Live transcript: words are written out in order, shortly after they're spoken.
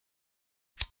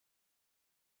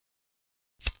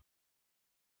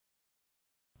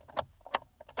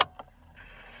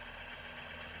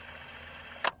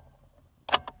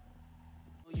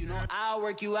I'll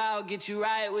work you out, get you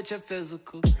right with your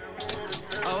physical.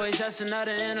 Always just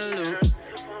another interlude.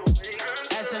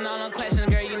 Asking all the questions,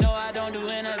 girl, you know I don't do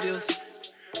interviews.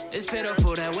 It's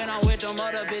pitiful that when I'm with them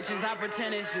other bitches, I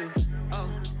pretend it's you. Oh,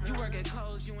 you work at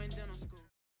Kohl's, you in dental school.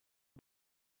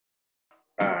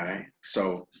 All right,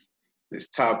 so this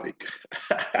topic.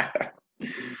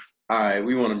 All right,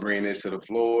 we want to bring this to the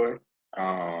floor.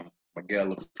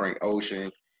 Miguel of Frank Ocean,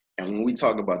 and when we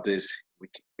talk about this,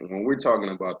 when we're talking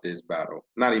about this battle,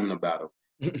 not even a battle,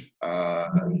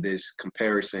 this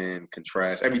comparison,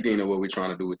 contrast, everything that what we're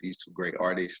trying to do with these two great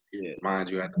artists. Yeah. Mind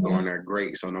you, I have to throw in there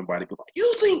great, so nobody be like,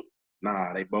 you think?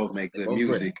 Nah, they both make good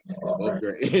music. Both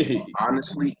great.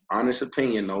 Honestly, honest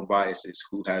opinion, no biases.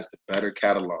 Who has the better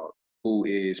catalog? Who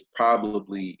is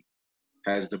probably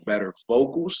has the better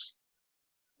vocals?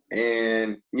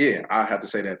 And yeah, I have to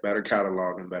say that better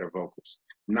catalog and better vocals.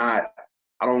 Not,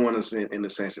 I don't want to say in the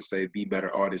sense to say be better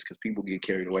artists because people get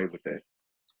carried away with that.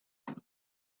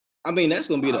 I mean, that's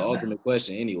gonna be the ultimate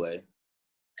question anyway.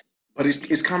 But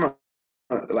it's kind of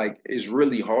like it's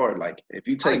really hard. Like if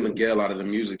you take Miguel out of the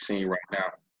music scene right now,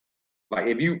 like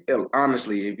if you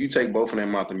honestly, if you take both of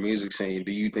them out the music scene,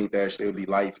 do you think there still be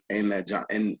life in that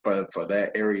and for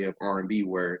that area of R&B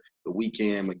where The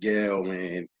Weeknd, Miguel,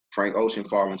 and Frank Ocean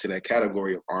fall into that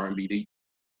category of R&B?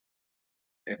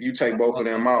 If you take both of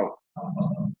them out,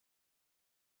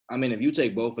 I mean, if you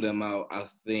take both of them out, I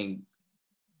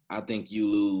think you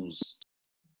lose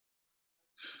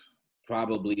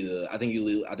probably I think you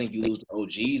lose the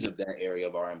OGs of that area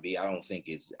of R&B. I don't think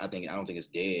it's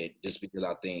dead just because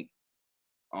I think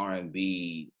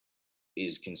R&B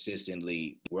is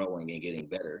consistently growing and getting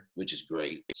better, which is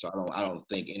great. So I don't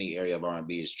think any area of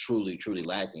R&B is truly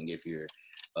lacking if you're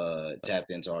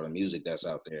tapped into all the music that's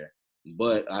out there.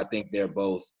 But I think they're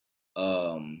both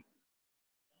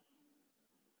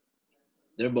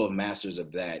masters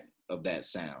of that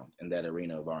sound and that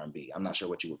arena of R&B. I'm not sure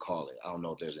what you would call it. I don't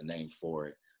know if there's a name for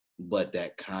it, but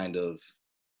that kind of.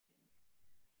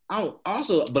 I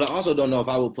also don't know if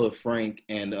I would put Frank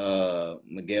and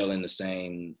Miguel in the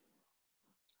same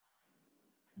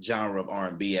genre of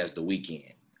R&B as The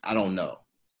Weeknd. I don't know,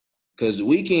 because The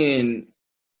Weeknd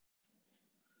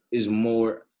is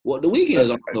more. Well, The Weeknd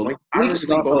is also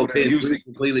honestly both of their music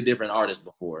completely different artists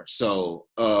before, so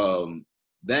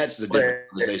that's the different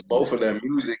conversation. Both of their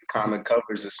music kind of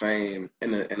covers the same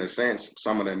in a sense.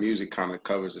 Some of their music kind of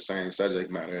covers the same subject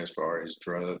matter as far as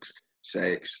drugs,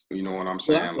 sex. You know what I'm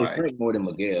saying? Well, Frank more than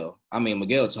Miguel. I mean,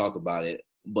 Miguel talk about it,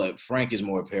 but Frank is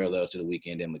more parallel to The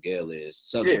Weeknd than Miguel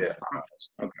is. Yeah.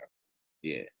 Okay.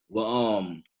 Yeah.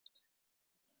 Well,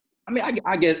 I mean,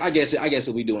 I guess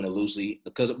that we doing it loosely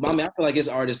because I mean, I feel like it's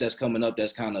artists that's coming up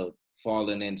that's kind of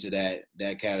falling into that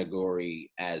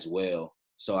category as well.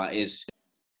 So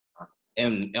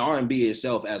and R&B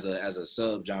itself as a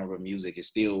subgenre of music is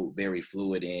still very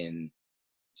fluid in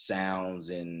sounds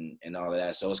and all of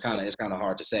that. So it's kind of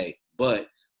hard to say. But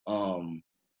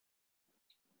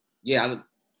yeah,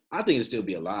 I think it'll still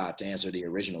be alive to answer the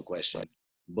original question.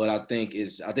 But I think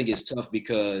it's tough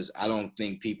because I don't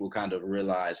think people kind of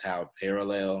realize how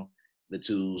parallel the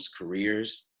two's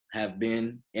careers have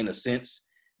been in a sense.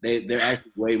 They're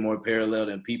actually way more parallel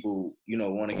than people,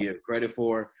 want to give credit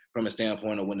for from a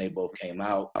standpoint of when they both came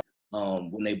out,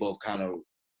 when they both kind of,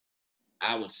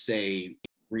 I would say,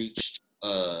 reached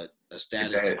a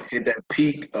status. Hit that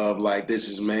peak of like this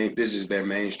is their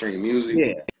mainstream music.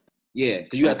 Yeah,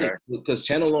 because you got to think because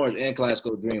Channel Orange and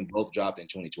Classical Dream both dropped in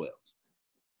 2012.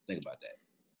 Think about that.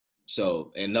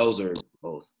 So, and those are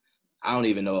both. I don't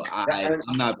even know.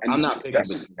 I'm not picking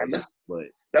but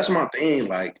that's my thing.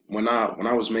 Like when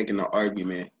I was making the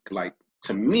argument, like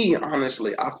to me,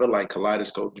 honestly, I feel like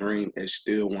Kaleidoscope Dream is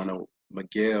still one of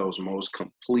Miguel's most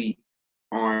complete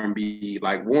R&B.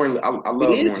 Like Warren, I love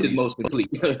Warren. It is his most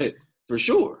complete, for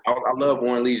sure. I love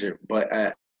Warren Leisure, but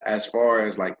as far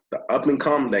as like the up and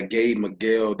come that gave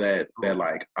Miguel that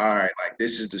like, all right, like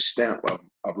this is the stamp of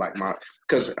like my,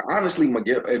 because honestly,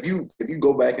 Miguel, if you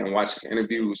go back and watch his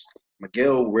interviews,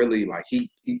 Miguel really like he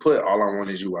put All I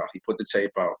Want Is You out. He put the tape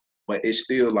out, but it's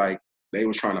still like they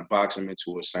were trying to box him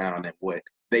into a sound and what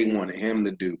they wanted him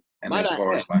to do. And as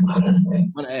far as like, I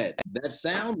want to add that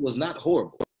sound was not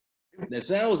horrible. That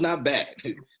sound was not bad.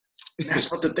 That's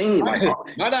what the thing. Like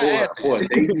for a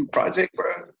debut project,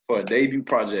 bro. For a debut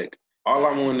project, All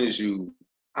I Want Is You.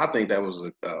 I think that was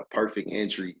a perfect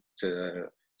entry to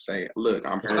say, look,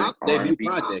 I'm here. Debut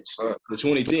project for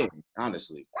 2010,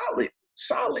 honestly.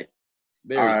 Solid.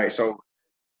 All right, so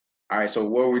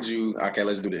what would you? Okay,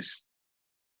 let's do this.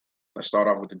 Let's start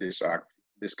off with the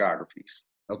discographies.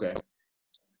 Okay.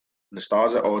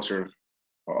 Nostalgia Ultra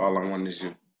or All I Want Is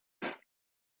You.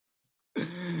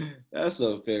 That's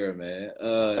so fair, man.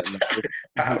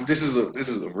 This is a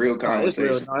real No, it's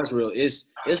real. conversation. No, it's real. It's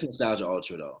nostalgia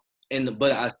ultra though,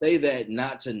 but I say that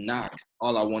not to knock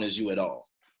All I Want Is You at all.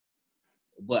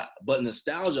 But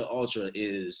nostalgia ultra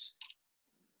is,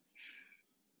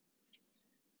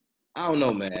 I don't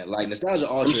know, man. Like nostalgia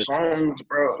Them ultra. songs,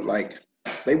 bro, like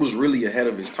they was really ahead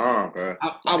of his time, bro.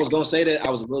 I was gonna say that I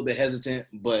was a little bit hesitant,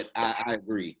 but I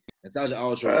agree. Nostalgia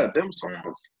ultra.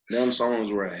 Bruh, them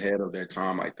songs were ahead of their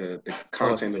time. Like the Oh,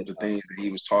 content of the things that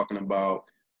he was talking about.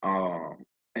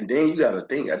 And then you got to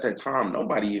think at that time,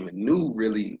 nobody even knew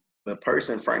really the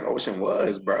person Frank Ocean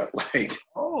was, bro. Like,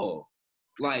 oh,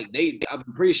 like I'm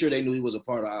pretty sure they knew he was a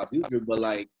part of our future, but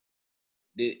like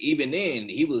even then,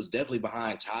 he was definitely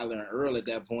behind Tyler and Earl at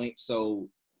that point. So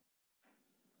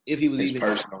if he was his even,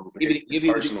 personal even his if he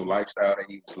was, personal lifestyle that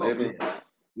he was oh, living. yeah.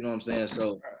 You know what I'm saying?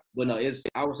 So, but no,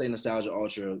 I would say nostalgia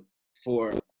ultra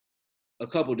for a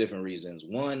couple different reasons.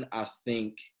 One, I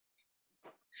think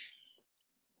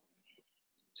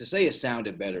to say it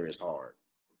sounded better is hard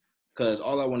because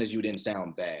All I Want Is You didn't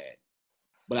sound bad,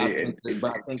 but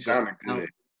It sounded good.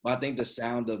 I think the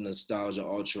sound of nostalgia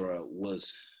ultra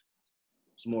was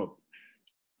more.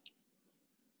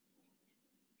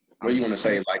 What you want to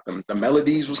say? Like the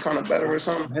melodies was kind of better or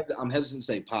something? I'm hesitant to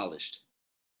say polished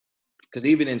because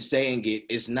even in saying it,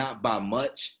 it's not by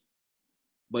much.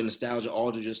 But nostalgia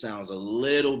ultra just sounds a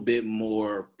little bit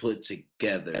more put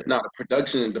together. No,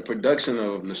 the production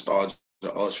of nostalgia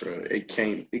ultra, it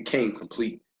came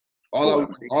complete. All I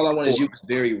Want Is You is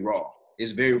very raw.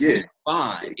 It's very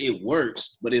fine. It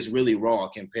works, but it's really raw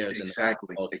compared to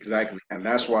exactly. And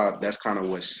that's why that's kind of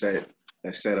what set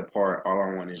apart All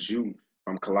I Want Is You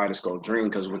from Kaleidoscope Dream.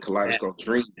 Because with Kaleidoscope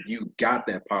Dream, you got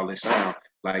that polished sound.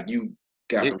 Like you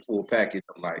got the full package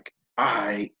of like,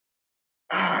 I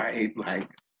like,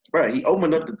 bro. He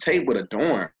opened up the tape with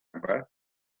Adorn, bro.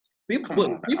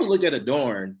 People look at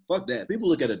Adorn. Fuck that. People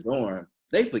look at Adorn.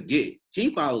 They forget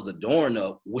he follows Adorn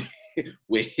up with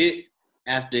hit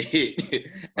after hit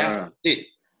after hit.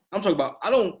 I'm talking about.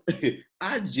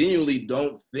 I genuinely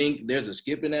don't think there's a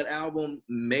skip in that album.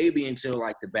 Maybe until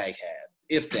like the back half,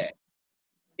 if that.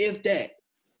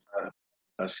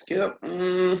 A skip.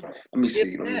 Let me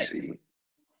see.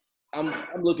 I'm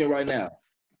looking right now.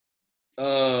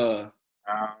 I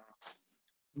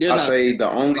say the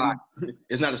only.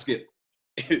 It's not a skip.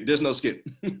 There's no skip.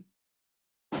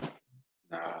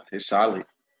 Nah, it's solid.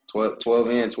 12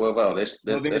 in, 12 out. That's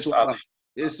solid.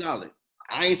 It's solid.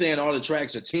 I ain't saying all the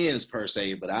tracks are 10s per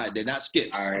se, but they're not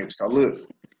skips. All right. So look.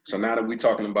 So now that we're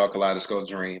talking about Kaleidoscope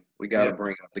Dream, we got to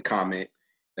bring up the comment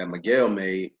that Miguel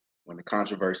made when the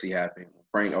controversy happened.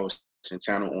 Frank Ocean,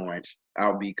 Channel Orange,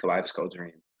 outbeat Kaleidoscope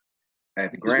Dream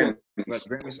at the Grammys.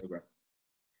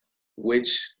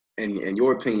 Which, in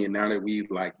your opinion, now that we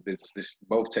like this,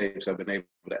 both tapes have been able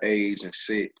to age and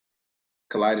sit,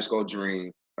 Kaleidoscope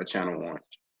Dream or Channel Orange.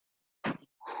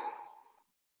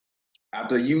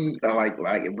 After you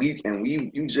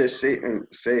you just sit and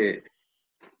said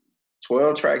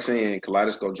 12 tracks in,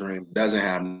 Kaleidoscope Dream doesn't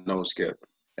have no skip.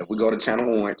 If we go to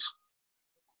Channel Orange,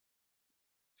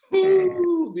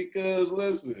 because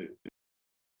listen.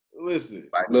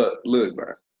 Like look,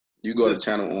 bro. You go to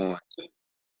Channel Orange.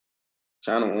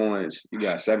 Channel Orange, you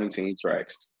got 17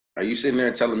 tracks. Are you sitting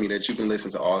there telling me that you can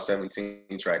listen to all 17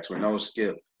 tracks with no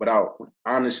skip without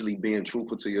honestly being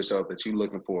truthful to yourself that you're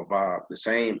looking for a vibe? The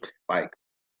same, like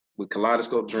with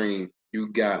Kaleidoscope Dream,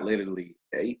 you got literally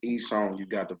each song, you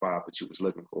got the vibe that you was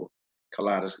looking for.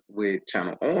 Kaleidoscope with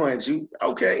Channel Orange,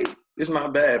 it's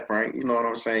not bad, Frank. You know what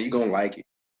I'm saying? You're gonna like it.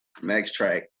 Next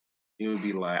track, you'll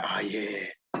be like, oh yeah,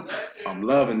 I'm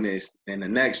loving this. Then the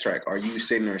next track, are you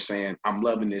sitting there saying, I'm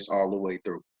loving this all the way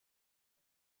through?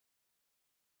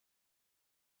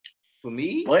 For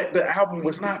me? But the album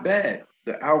was not bad.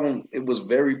 The album, it was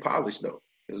very polished though.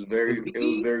 It was very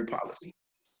polished.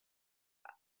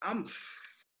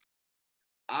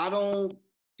 I don't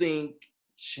think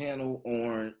Channel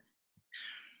Orange.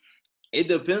 It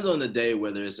depends on the day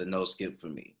whether it's a no skip for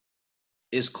me.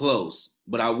 It's close,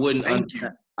 but I wouldn't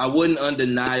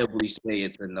undeniably say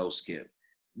it's a no skip.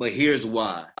 But here's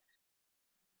why.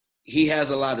 He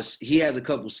has a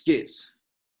couple skits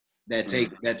that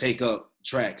take up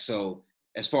tracks. So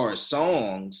as far as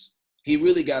songs, he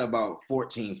really got about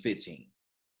 14, 15.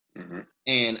 Mm-hmm.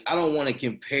 And I don't want to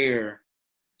compare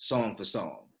song for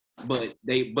song, but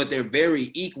they're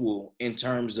very equal in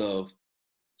terms of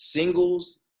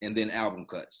singles and then album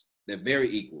cuts. They're very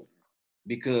equal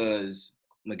because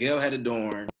Miguel had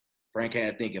Adorn, Frank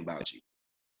had Thinking About You.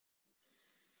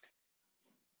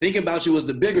 Thinking About You was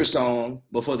the bigger song,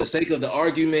 but for the sake of the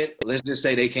argument, let's just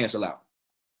say they cancel out.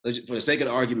 For the sake of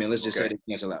the argument, let's just say Okay.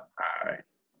 they cancel out. All right.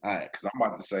 All right. Because I'm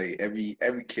about to say every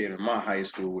kid in my high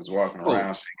school was walking Oh.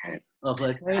 around singing. A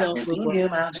potato.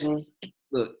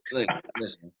 Look,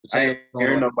 listen. I Potato ain't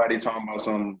hear nobody talking about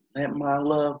something. Let my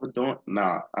love adorn.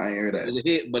 Nah, I ain't hear It was that. a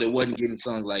hit, but it wasn't getting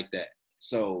sung like that.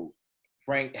 So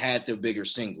Frank had the bigger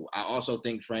single. I also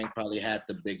think Frank probably had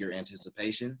the bigger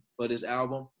anticipation for this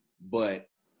album, but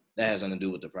that has nothing to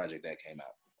do with the project that came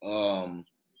out.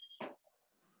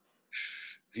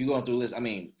 If you go through this, I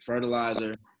mean,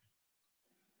 Fertilizer,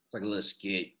 it's like a little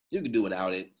skit. You can do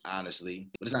without it, honestly,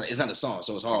 but it's not a song,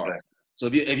 so it's hard. Okay. So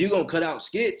if you're gonna cut out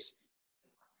skits,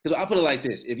 because I put it like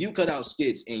this: if you cut out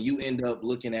skits and you end up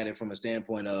looking at it from a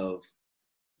standpoint of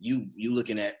you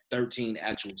looking at 13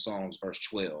 actual songs versus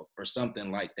 12 or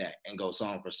something like that, and go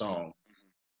song for song,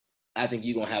 I think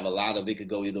you're gonna have a lot of it could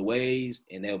go either ways,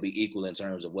 and they'll be equal in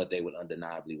terms of what they would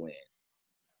undeniably win.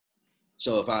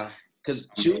 So because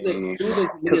choosing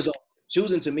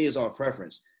to me is all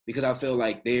preference, because I feel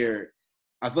like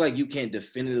you can't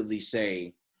definitively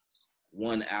say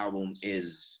one album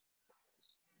is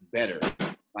better,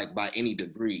 like by any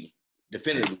degree,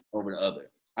 definitively over the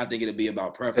other. I think it'd be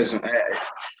about preference.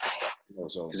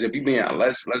 Because if you being,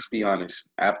 let's be honest.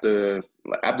 After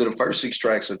the first 6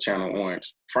 tracks of Channel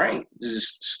Orange, Frank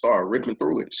just started ripping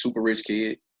through it. Super Rich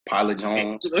Kid, Pilot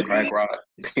Jones, Black Rock,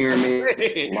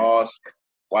 Pyramid, Lost,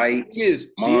 White,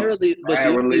 Monks,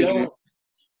 Bad Religion.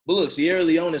 But look, Sierra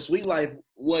Leone and Sweet Life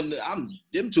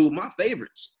them two of my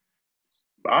favorites.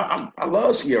 I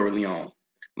love Sierra Leone.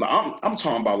 I'm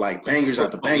talking about like bangers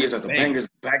after bangers after bangers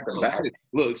back to back.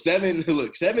 Look, seven to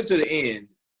the end.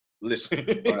 Listen,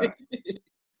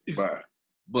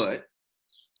 but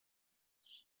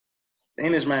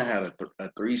then this man had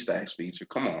a 3 stacks feature.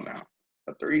 Come on now,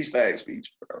 a 3 stacks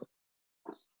feature, bro.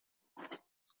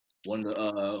 One of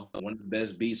the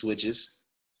best beat switches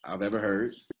I've ever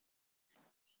heard.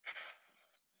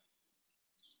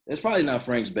 It's probably not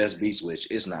Frank's best beat switch.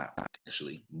 It's not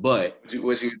actually, but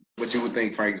what you would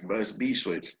think Frank's best beat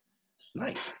switch?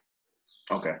 Nice.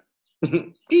 Okay.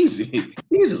 Easily.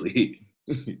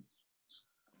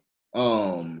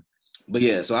 But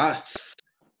yeah, so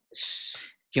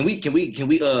can we tie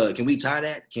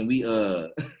that? Can we we're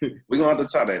gonna have to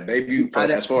tie that debut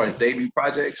as far as debut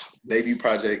projects.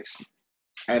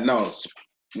 And no,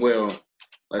 well,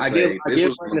 I give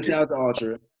Frank the Shout to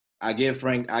Ultra. I give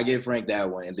Frank that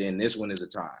one, and then this one is a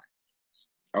tie.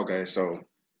 Okay, so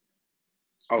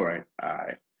all right.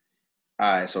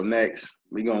 So next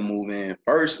we're gonna move in.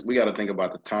 First, we gotta think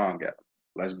about the time gap.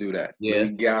 Let's do that. Yeah. We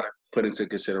gotta put into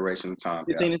consideration the time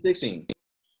 15 gap. and 16.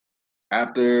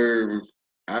 After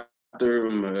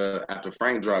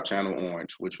Frank dropped Channel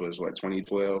Orange, which was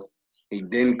 2012, he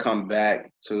didn't come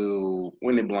back to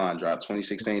when did Blonde drop?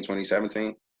 2016,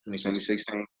 2017?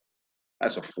 2016.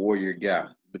 That's a 4-year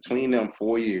gap. Between them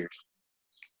 4 years,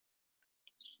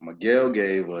 Miguel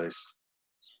gave us,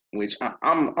 which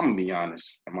I'm gonna be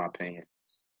honest, in my opinion,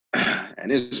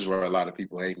 and this is where a lot of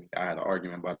people hate me. I had an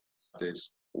argument about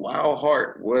this. Wild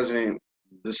Heart wasn't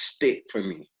the stick for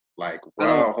me. Like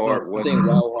Wild Heart wasn't. I think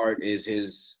Wild Heart is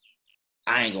his.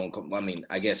 I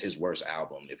guess his worst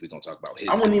album. If we're gonna talk about his,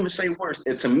 I wouldn't even say worst.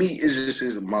 To me, it's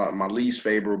just my least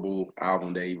favorable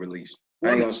album that he released. I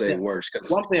ain't gonna say worst.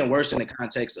 I'm saying worse in the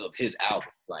context of his album.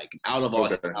 Like out of all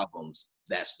his albums,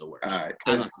 that's the worst. All right,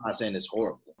 I'm not saying it's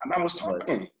horrible. And I was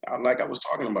talking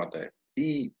about that.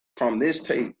 From this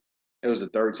tape, it was a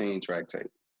 13-track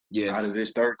tape. Yeah. Out of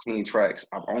this 13 tracks,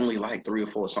 I've only liked 3 or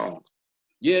 4 songs.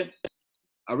 Yeah.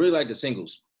 I really like the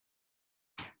singles.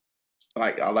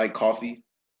 I like Coffee.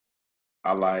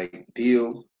 I like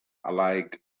Deal. I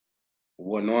like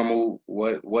What's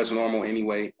Normal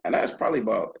Anyway. And that's probably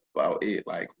about it.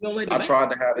 Like I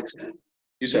tried to have it.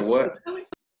 You said what?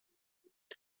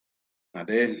 I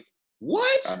didn't.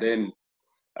 What? I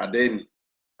didn't.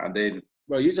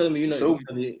 Bro, you telling me you're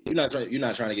not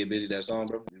trying to get busy that song,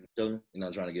 bro? You telling me you're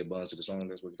not trying to get buzzed to the song?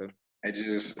 That's what you're telling me.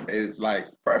 It's like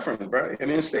preference, bro.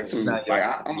 And it sticks to me.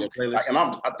 I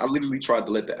literally tried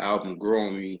to let the album grow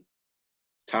on me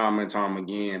time and time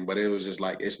again, but it was just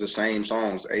like it's the same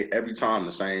songs every time.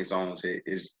 The same songs hit.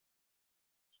 It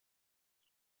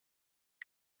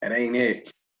ain't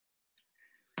it.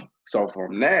 So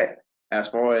from that, as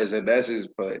far as that's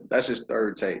his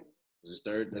 3rd tape. That's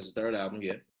his third album,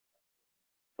 yeah.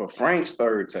 For Frank's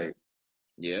 3rd tape,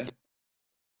 yeah.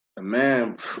 The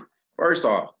man, first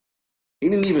off, he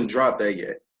didn't even drop that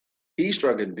yet. He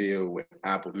struck a deal with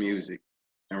Apple Music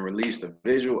and released a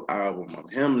visual album of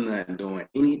him not doing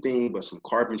anything but some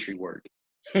carpentry work.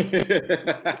 With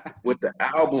the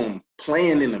album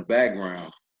playing in the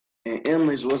background, and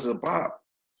Endless was a bop.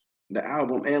 The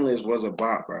album Endless was a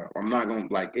bop, bro. I'm not gonna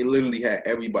like it. Literally had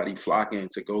everybody flocking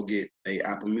to go get a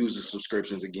Apple Music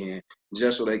subscriptions again,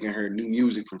 just so they can hear new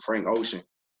music from Frank Ocean.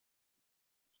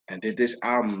 And did this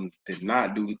album did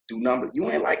not do number. You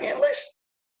ain't like Endless?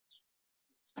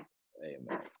 Hey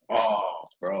man. Oh,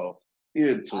 bro,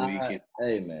 you're tweaking.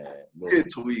 Hey man. You're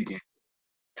tweaking.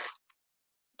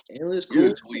 Endless cool.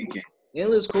 You're tweaking.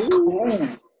 Endless cool.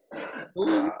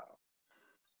 Cool.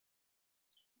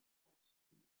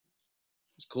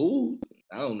 It's cool.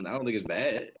 I don't think it's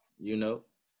bad, you know.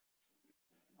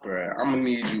 Bruh, I'm gonna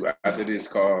need you after this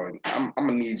call. I'm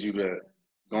gonna need you to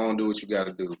go and do what you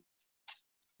gotta do.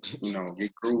 You know,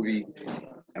 get groovy.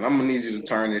 And I'm gonna need you to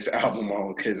turn this album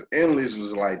on because Endless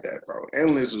was like that, bro.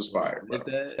 Endless was fire, bro. Like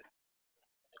that?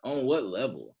 On what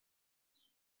level?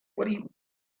 What do you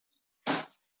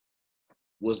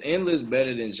Was Endless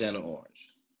better than Channel Orange?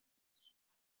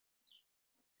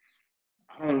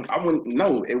 I wouldn't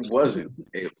no, it wasn't.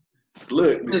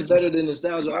 Look, It's better than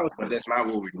Nostalgia. but that's not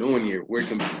what we're doing here.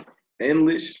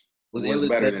 Endless was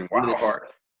better than Wild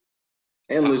Heart.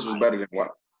 Endless was better than Wild.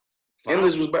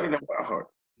 Endless was better than Wild Heart.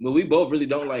 But we both really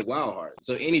don't like Wild Heart,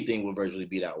 so anything will virtually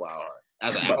beat out Wild Heart.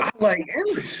 But I like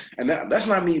Endless, and that's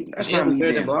not me. That's not me.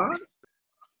 Better than Blonde?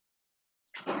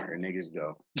 There niggas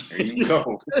go. There you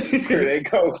go. There they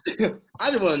go.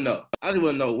 I just want to know. I just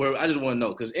want to know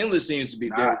because Endless seems to be.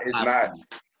 It's not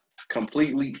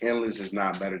completely. Endless is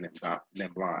not better than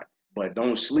Blonde, but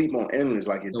don't sleep on Endless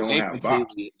like it don't have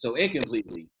bops. So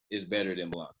Incompletely is better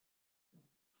than Blonde.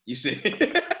 You see.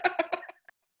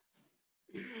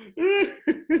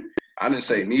 I didn't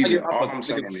say neither. All I'm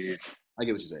saying is, I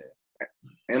get what you're saying.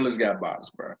 Endless got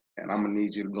bops, bro, and I'm gonna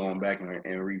need you to go on back and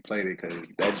replay it because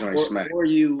that joint smacked. For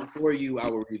you, I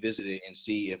will revisit it and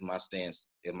see if my stance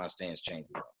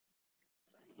changes.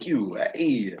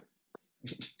 Hey.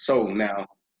 So now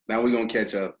we're gonna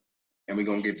catch up and we're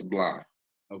gonna get to Blonde.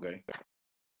 Okay.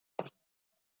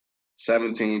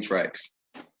 17 tracks.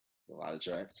 A lot of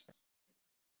tracks.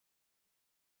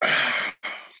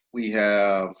 We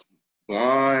have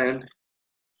Blonde.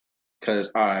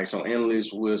 Cause all right, so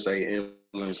Endless, we'll say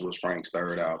Endless was Frank's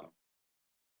third album,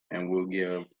 and we'll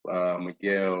give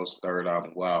Miguel's third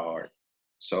album Wild Heart.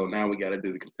 So now we got to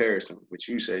do the comparison. Which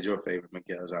you said your favorite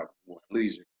Miguel's album, Warren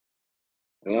Leisure.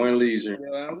 Warren Leisure.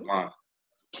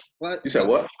 What? You said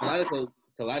what?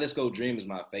 Kaleidoscope Dream is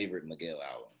my favorite Miguel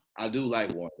album. I do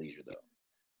like Warren Leisure though.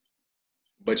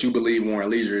 But you believe Warren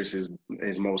Leisure is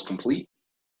his most complete?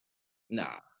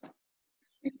 Nah.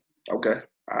 Okay.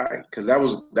 All right, because that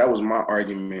was my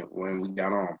argument when we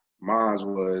got on. Mine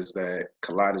was that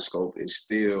Kaleidoscope is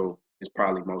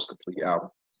probably most complete album.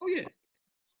 Oh yeah.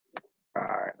 All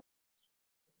right.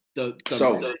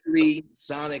 Lyrically,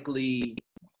 sonically,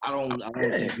 I don't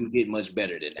think you get much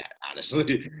better than that,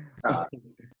 honestly.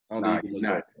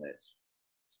 Not.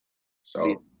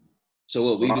 So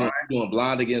what we doing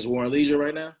Blonde against Warren Leisure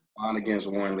right now? Blonde against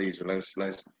Warren Leisure. Let's.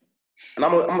 And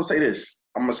I'm gonna say this.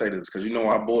 I'm gonna say this because you know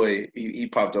our boy he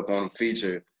popped up on a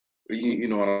feature. You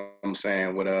know what I'm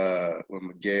saying with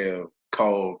Miguel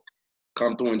called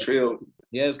 "Come Through and Trill."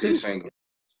 Yeah, it's good single.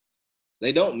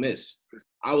 They don't miss.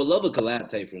 I would love a collab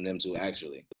tape from them too,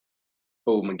 actually.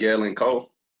 Oh, Miguel and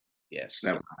Cole. Yes.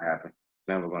 Never gonna happen.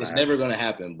 Never gonna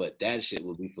happen. But that shit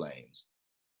will be flames.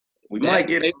 We might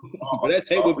get it. That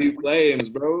tape would be flames,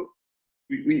 bro.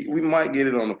 We might get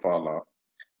it on the fall off.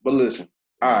 But listen,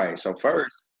 all right. So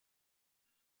first.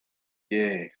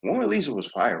 Yeah, Warren Leisure was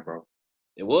fire, bro.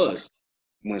 It was.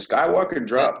 When Skywalker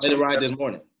dropped. I let it ride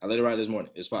this morning.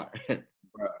 It's fire.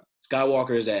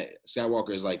 Skywalker is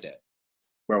like that.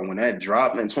 Bro, when that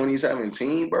dropped in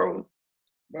 2017, bro,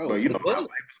 you know my life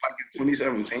was like in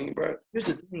 2017, bro. Here's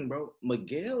the thing, bro.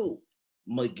 Miguel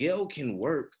can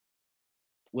work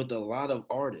with a lot of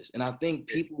artists. And I think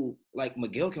people like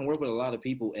Miguel can work with a lot of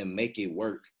people and make it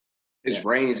work. His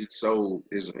range is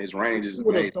amazing. Who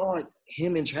would have thought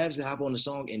him and Travis could hop on the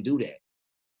song and do that?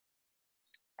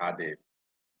 I did.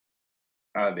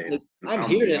 Like, I'm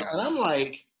hearing it, and I'm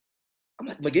like,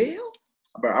 Miguel?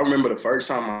 But I remember the first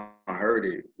time I heard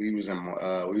it, we was in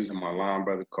my line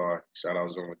brother car. Shout out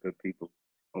to with good people.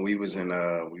 And we was in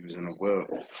the well.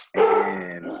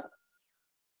 And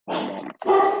hold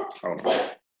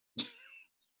on.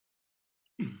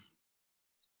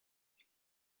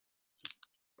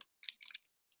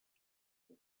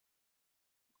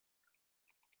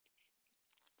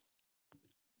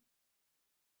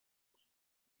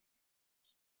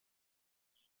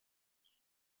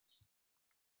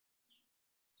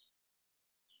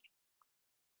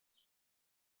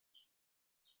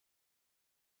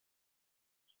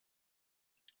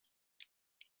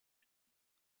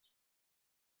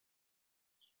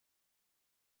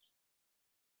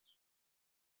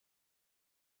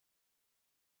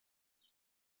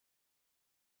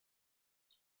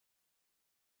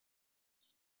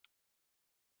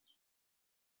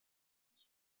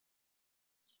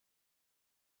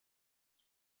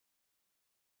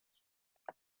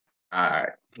 All right.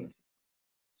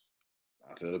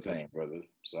 I feel the pain, brother.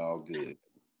 It's all good.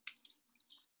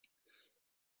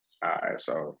 All right.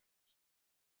 So,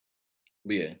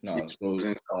 But yeah, no. so we'll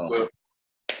turn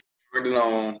it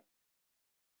on.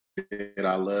 That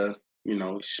I love,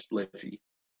 Spliffy.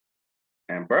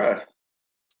 And bruh,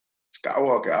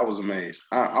 Skywalker, I was amazed.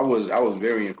 I was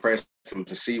very impressed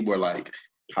to see where like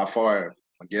how far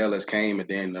Miguel has came, and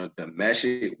then the mesh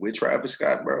it with Travis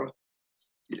Scott, bro.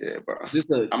 Yeah, bro.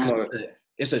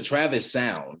 It's a Travis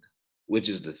sound, which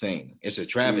is the thing. It's a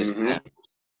Travis mm-hmm. sound,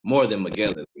 more than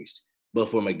Miguel at least. But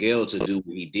for Miguel to do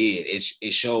what he did,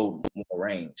 it showed more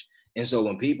range. And so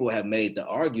when people have made the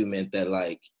argument that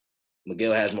like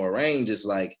Miguel has more range, it's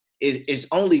like it's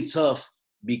only tough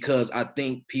because I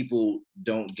think people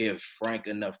don't give Frank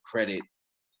enough credit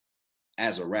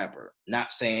as a rapper.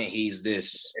 Not saying he's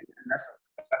this. And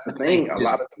that's the thing. A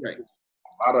lot of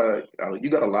you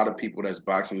got a lot of people that's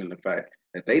boxing in the fact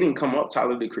that they didn't come up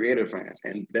Tyler the Creator fans,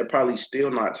 and they're probably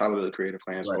still not Tyler the Creator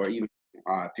fans, right. or even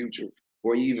Future,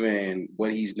 or even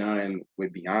what he's done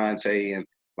with Beyonce, and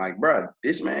like, bro,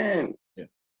 this man,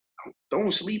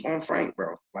 don't sleep on Frank,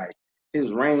 bro. Like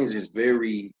his range is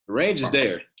very. The range is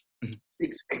there.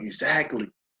 Exactly.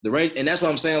 The range, and that's what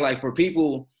I'm saying. Like for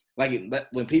people, like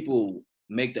when people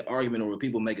make the argument or when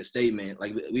people make a statement,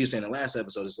 like we were saying in the last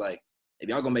episode, it's like if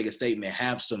y'all gonna make a statement,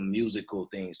 have some musical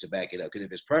things to back it up. Because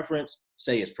if it's preference,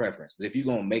 say it's preference. But if you're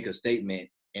gonna make a statement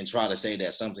and try to say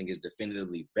that something is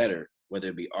definitively better, whether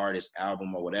it be artist,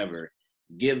 album, or whatever,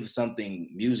 give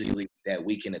something musically that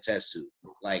we can attest to.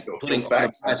 Like putting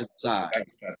facts to the side.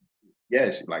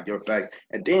 Yes, like your facts.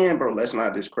 And then, bro, let's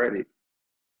not discredit.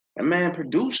 That man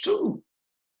produced too.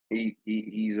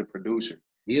 He's a producer.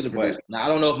 He is a producer. Now I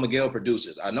don't know if Miguel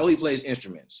produces. I know he plays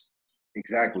instruments.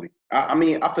 Exactly. I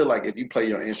mean, I feel like if you play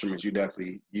your instruments, you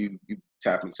definitely you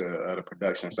tap into the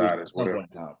production side as well.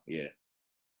 Yeah.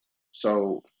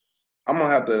 So I'm gonna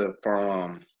have to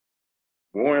from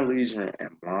Warren Leisure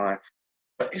and Blind,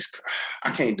 but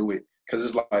I can't do it because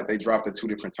it's like they dropped at 2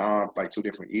 different times, like 2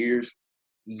 different years.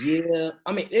 Yeah,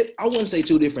 I mean, I wouldn't say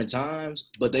 2 different times,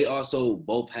 but they also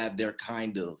both have their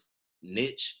kind of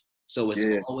niche. So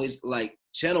it's always like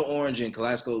Channel Orange and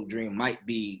Classical Dream might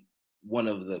be one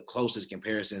of the closest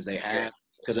comparisons they have.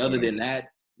 Because other than that,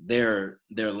 their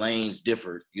lanes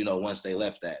differed, once they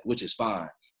left that, which is fine.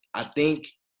 I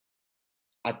think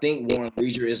Warren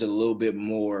Leisure is a little bit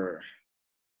more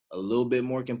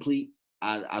complete.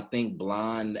 I think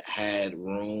Blonde had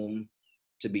room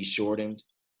to be shortened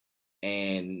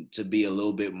and to be a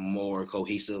little bit more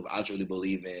cohesive. I truly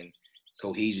believe in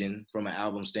cohesion from an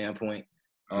album standpoint.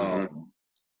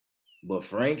 But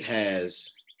Frank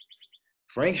has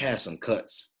some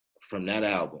cuts from that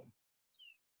album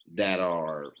that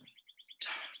are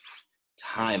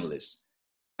timeless.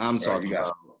 I'm talking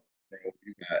about.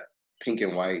 You got Pink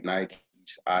and White, Nikes,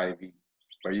 Ivy.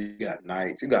 But you got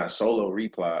Nights. You got Solo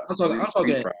Reply. I'm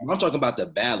talking about the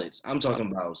ballads. I'm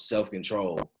talking about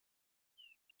Self-Control.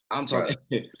 I'm talking.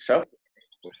 Self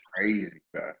was crazy,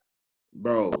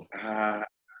 bro. Come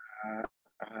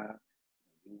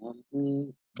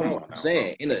on, I'm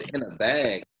saying in a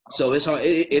bag. So it's hard.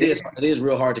 It is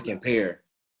real hard to compare.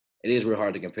 It is real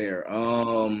hard to compare.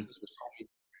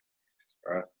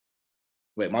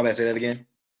 Wait, my bad. Say that again.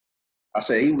 I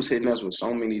said he was hitting us with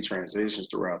so many transitions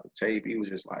throughout the tape. He was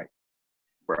just like,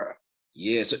 bruh.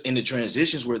 Yeah. So and the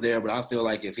transitions were there, but I feel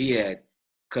like if he had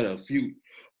cut a few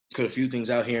things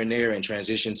out here and there and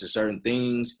transitioned to certain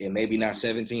things, and maybe not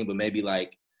 17, but maybe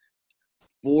like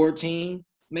 14,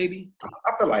 maybe.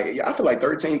 I feel like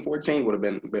 13, 14 would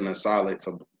have been a solid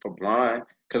for Blind.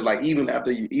 Cause like even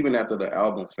after the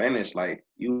album finished, like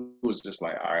you was just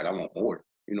like, all right, I want more.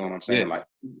 You know what I'm saying? Like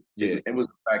it was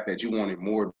the fact that you wanted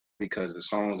more because the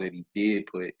songs that he did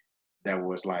put that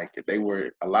was like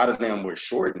a lot of them were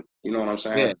shortened. You know what I'm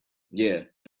saying? Yeah.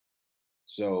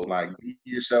 So like Be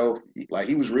Yourself, like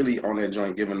he was really on that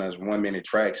joint giving us 1 minute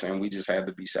tracks, and we just had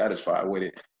to be satisfied with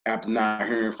it after not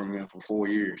hearing from him for 4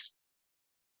 years.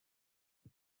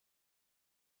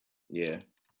 Yeah.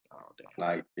 Oh, damn.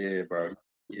 Like, yeah, bro.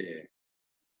 Yeah.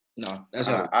 No, that's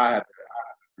I have to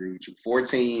agree with you.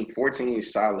 14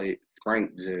 solid.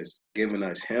 Frank just giving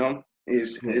us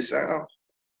his sound.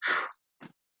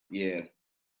 Yeah.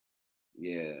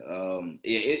 Yeah.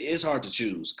 It's hard to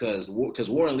choose because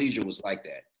Warren Leisure was like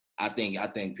that. I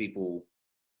think people,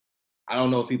 I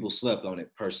don't know if people slept on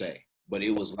it per se, but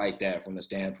it was like that from the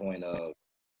standpoint of,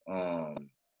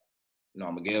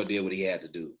 Miguel did what he had to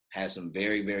do. Had some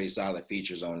very, very solid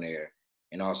features on there,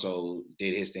 and also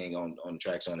did his thing on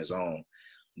tracks on his own.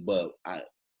 But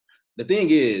the thing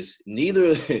is,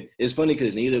 it's funny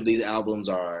because neither of these albums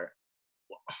are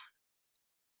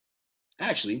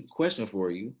Actually, question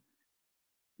for you.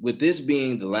 With this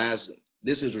being the last,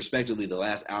 this is respectively the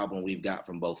last album we've got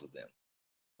from both of them.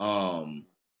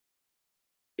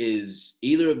 Is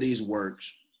either of these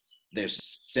works their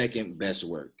second best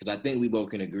work? Because I think we both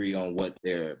can agree on what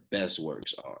their best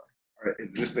works are.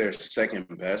 Is this their second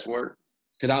best work?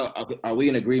 Because are we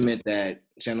in agreement that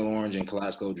Channel Orange and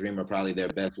Kaleidoscope Dream are probably their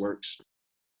best works?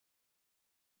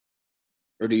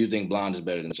 Or do you think Blonde is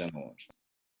better than Channel Orange?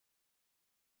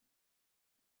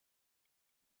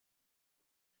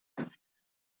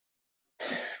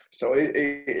 So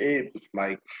it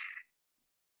like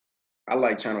I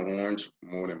like Channel Orange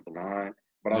more than Blonde,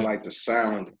 but I like the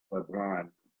sound of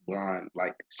Blonde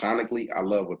like sonically, I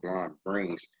love what Blonde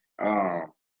brings.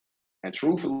 And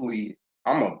truthfully,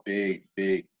 I'm a big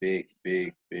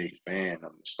fan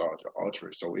of Nostalgia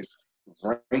Ultra. So it's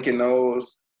ranking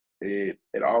those. It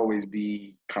always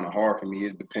be kind of hard for me.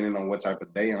 It's depending on what type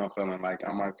of day I'm feeling. Like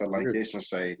I might feel like this and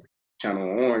say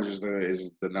Channel Orange is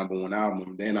the number one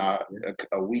album. Then a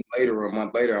week later or a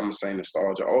month later, I'm gonna say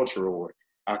Nostalgia Ultra, or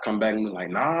I come back and be like,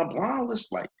 nah, Blonde was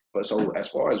like. But so as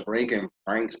far as ranking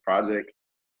Frank's project,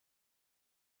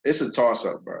 it's a toss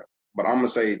up, bro. But I'm gonna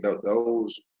say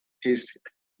those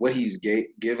what he's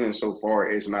given so far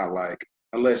is not like,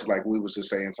 unless like we was to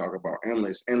say and talk about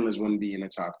Endless wouldn't be in the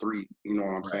top 3. You know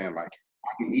what I'm saying? Like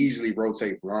I can easily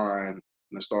rotate Blonde,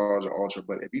 Nostalgia, Ultra,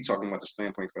 but if you're talking about the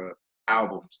standpoint for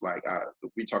albums, like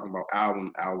if we talking about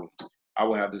albums, I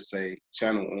would have to say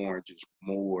Channel Orange is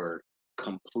more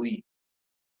complete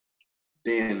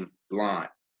than Blonde.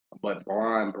 But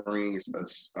Blonde brings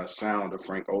a sound of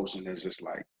Frank Ocean that's just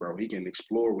like, bro, he can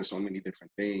explore with so many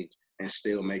different things and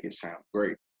still make it sound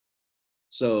great.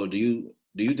 So do you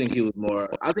think he was more?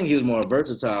 I think he was more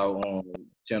versatile on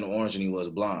Channel Orange than he was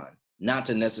Blonde. Not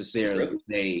to necessarily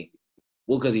say,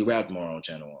 well, because he rapped more on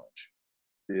Channel Orange.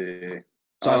 Yeah.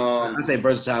 So I say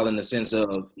versatile in the sense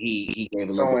of he gave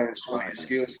a little showing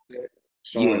skill set,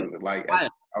 showing like. I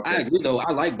agree though.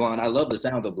 I like Blonde. I love the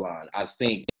sound of Blonde. I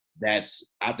think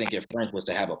if Frank was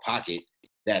to have a pocket,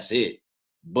 that's it.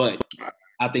 But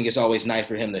I think it's always nice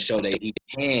for him to show that he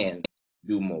can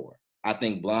do more. I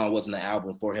think Blonde wasn't an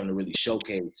album for him to really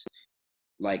showcase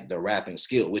like the rapping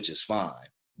skill, which is fine.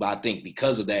 But I think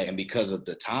because of that and because of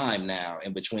the time now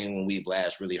in between when we've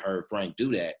last really heard Frank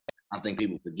do that, I think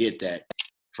people forget that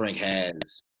Frank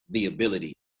has the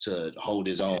ability to hold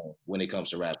his own when it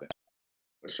comes to rapping.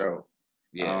 For sure.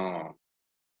 Yeah.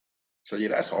 So yeah,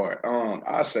 that's hard.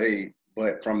 I say,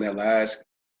 but from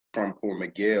for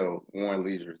Miguel, Warren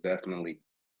Leisure is definitely,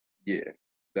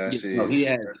 that's his. No, he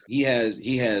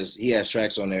has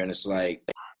tracks on there, and it's like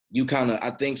you kind of.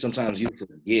 I think sometimes you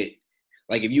forget,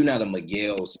 like if you're not a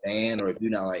Miguel stan, or if you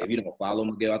don't follow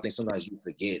Miguel, I think sometimes you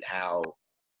forget how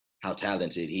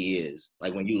talented he is.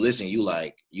 Like when you listen, you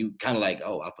kind of like,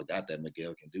 oh, I forgot that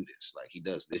Miguel can do this. Like he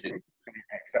does this.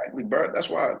 Exactly, bro. That's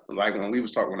why, like when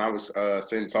I was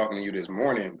sitting talking to you this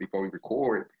morning before we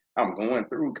record, I'm going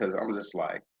through because I'm just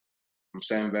like, I'm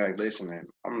sitting back listening.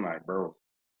 I'm like, bro,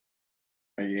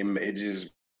 it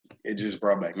just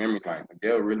brought back memories. Like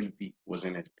Miguel really was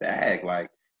in his bag. Like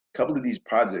a couple of these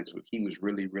projects, he was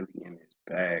really in his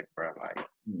bag, bro. Like,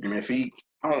 and if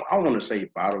I want to say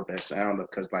bottled that sound up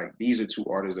because like these are two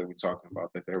artists that we're talking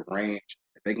about that their range,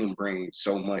 they can bring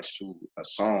so much to a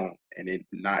song and it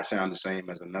not sound the same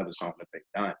as another song that they've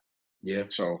done. Yeah.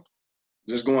 So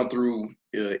just going through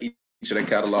each of the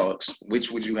catalogs,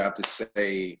 which would you have to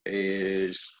say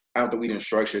is after we done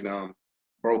structured them,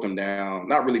 broke them down,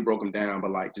 not really broke them down, but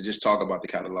like to just talk about the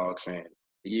catalogs and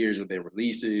the years of their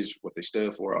releases, what they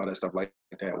stood for, all that stuff like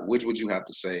that. Which would you have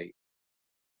to say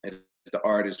is the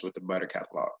artist with the better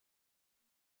catalog?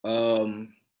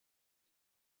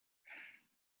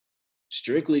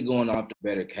 Strictly going off the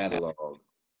better catalog,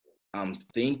 I'm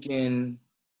thinking.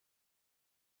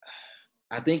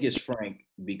 I think it's Frank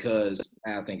because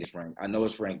I think it's Frank. I know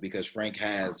it's Frank because Frank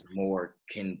has more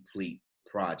complete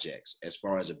projects as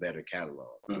far as a better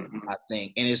catalog. Mm-hmm. I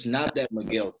think, and it's not that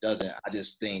Miguel doesn't. I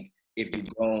just think if you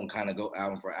don't kind of go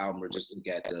album for album or just look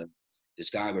at the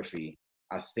discography,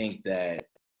 I think that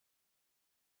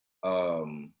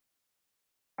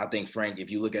I think Frank, if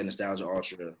you look at Nostalgia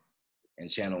Ultra and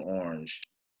Channel Orange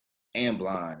and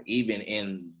Blind, even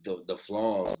in the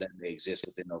flaws that may exist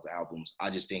within those albums, I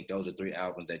just think those are 3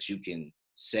 albums that you can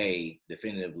say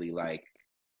definitively, like,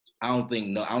 I don't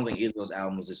think either of those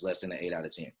albums is less than an 8 out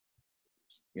of 10.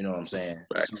 You know what I'm saying?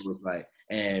 Right. So it's like,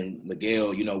 and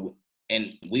Miguel,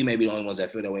 and we may be the only ones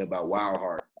that feel that way about Wild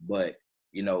Heart, but,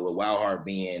 with Wild Heart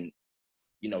being,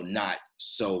 not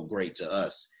so great to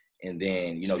us. And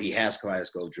then, he has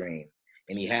Kaleidoscope Dream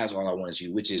and he has All I Want Is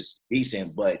You, which is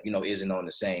decent, but, isn't on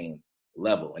the same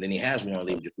level. And then he has Warren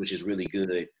Lee, which is really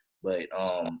good. But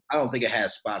I don't think it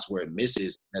has spots where it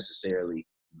misses necessarily.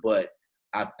 But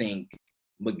I think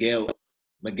Miguel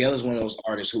is one of those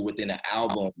artists who within an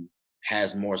album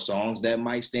has more songs that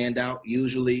might stand out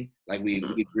usually. Like we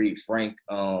agree, Frank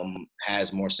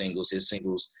has more singles. His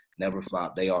singles never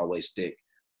flop. They always stick.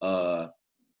 I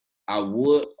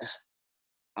would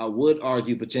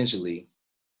argue potentially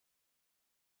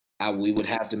we would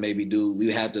have to maybe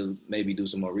do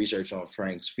some more research on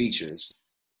Frank's features.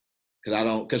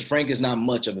 Because Frank is not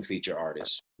much of a feature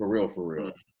artist, for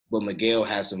real. But Miguel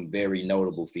has some very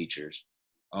notable features.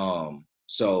 I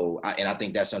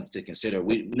think that's something to consider.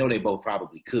 We know they both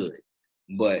probably could,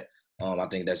 but I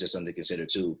think that's just something to consider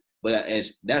too. But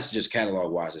that's just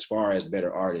catalog wise. As far as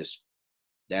better artists,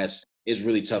 it's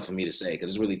really tough for me to say because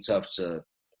it's really tough to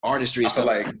artistry.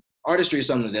 Artistry is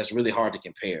something that's really hard to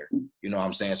compare. You know what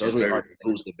I'm saying? So it's really hard to say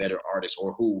who's the better artist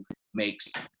or who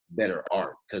makes better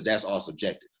art because that's all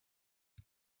subjective.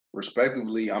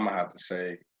 Respectively, I'm gonna have to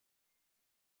say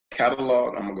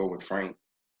catalog. I'm gonna go with Frank,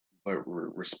 but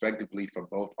respectively for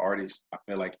both artists, I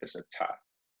feel like it's a tie.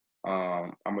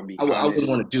 I'm gonna be honest. I wouldn't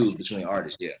want to choose between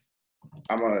artists. Yeah,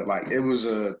 it was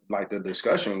the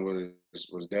discussion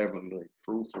was definitely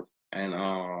fruitful, and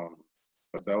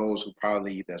for those who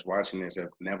probably that's watching this have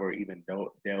never even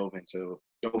dove into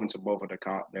both of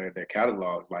their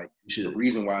catalogs, like the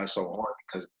reason why it's so hard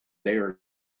because they're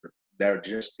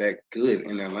just that good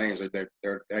in their lanes. They're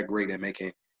that great at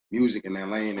making music in their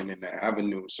lane and in their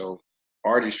avenue. So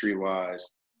artistry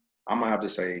wise, I'm gonna have to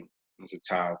say it's a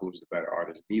tie. Who's the better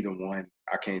artist? Neither one.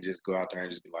 I can't just go out there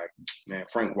and just be like, man,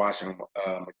 Frank watching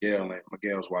Miguel and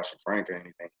Miguel's watching Frank or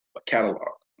anything. But catalog.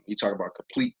 You talk about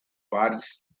complete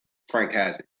bodies. Frank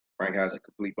has it. Frank has the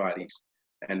complete bodies,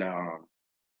 and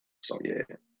so yeah.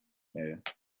 Yeah.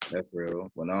 That's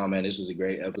real. Well, no, man, this was a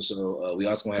great episode. We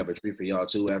also gonna have a treat for y'all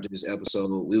too after this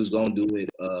episode. We was gonna do it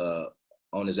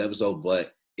on this episode,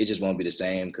 but it just won't be the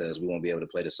same because we won't be able to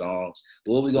play the songs.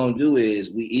 But what we're gonna do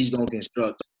is we each gonna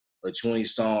construct a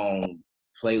 20-song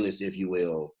playlist, if you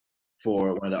will,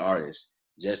 for one of the artists.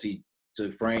 Jesse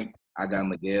took Frank, I got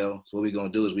Miguel. So what we're gonna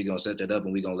do is we're gonna set that up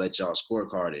and we're gonna let y'all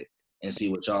scorecard it and see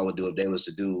what y'all would do if they was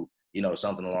to do,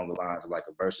 something along the lines of like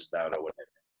a versus battle or whatever.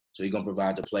 So you're going to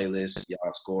provide the playlist,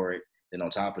 y'all score it. Then on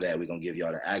top of that, we're going to give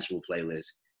y'all the actual playlist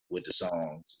with the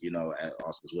songs,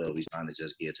 also as well. We're trying to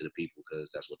just get to the people because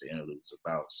that's what the interlude is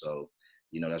about. So,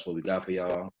 that's what we got for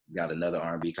y'all. We got another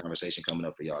R&B conversation coming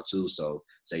up for y'all too. So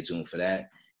stay tuned for that.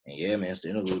 And yeah, man, it's the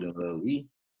interlude. And we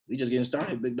just getting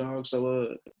started, big dog.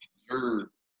 So,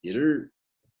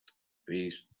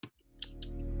 peace.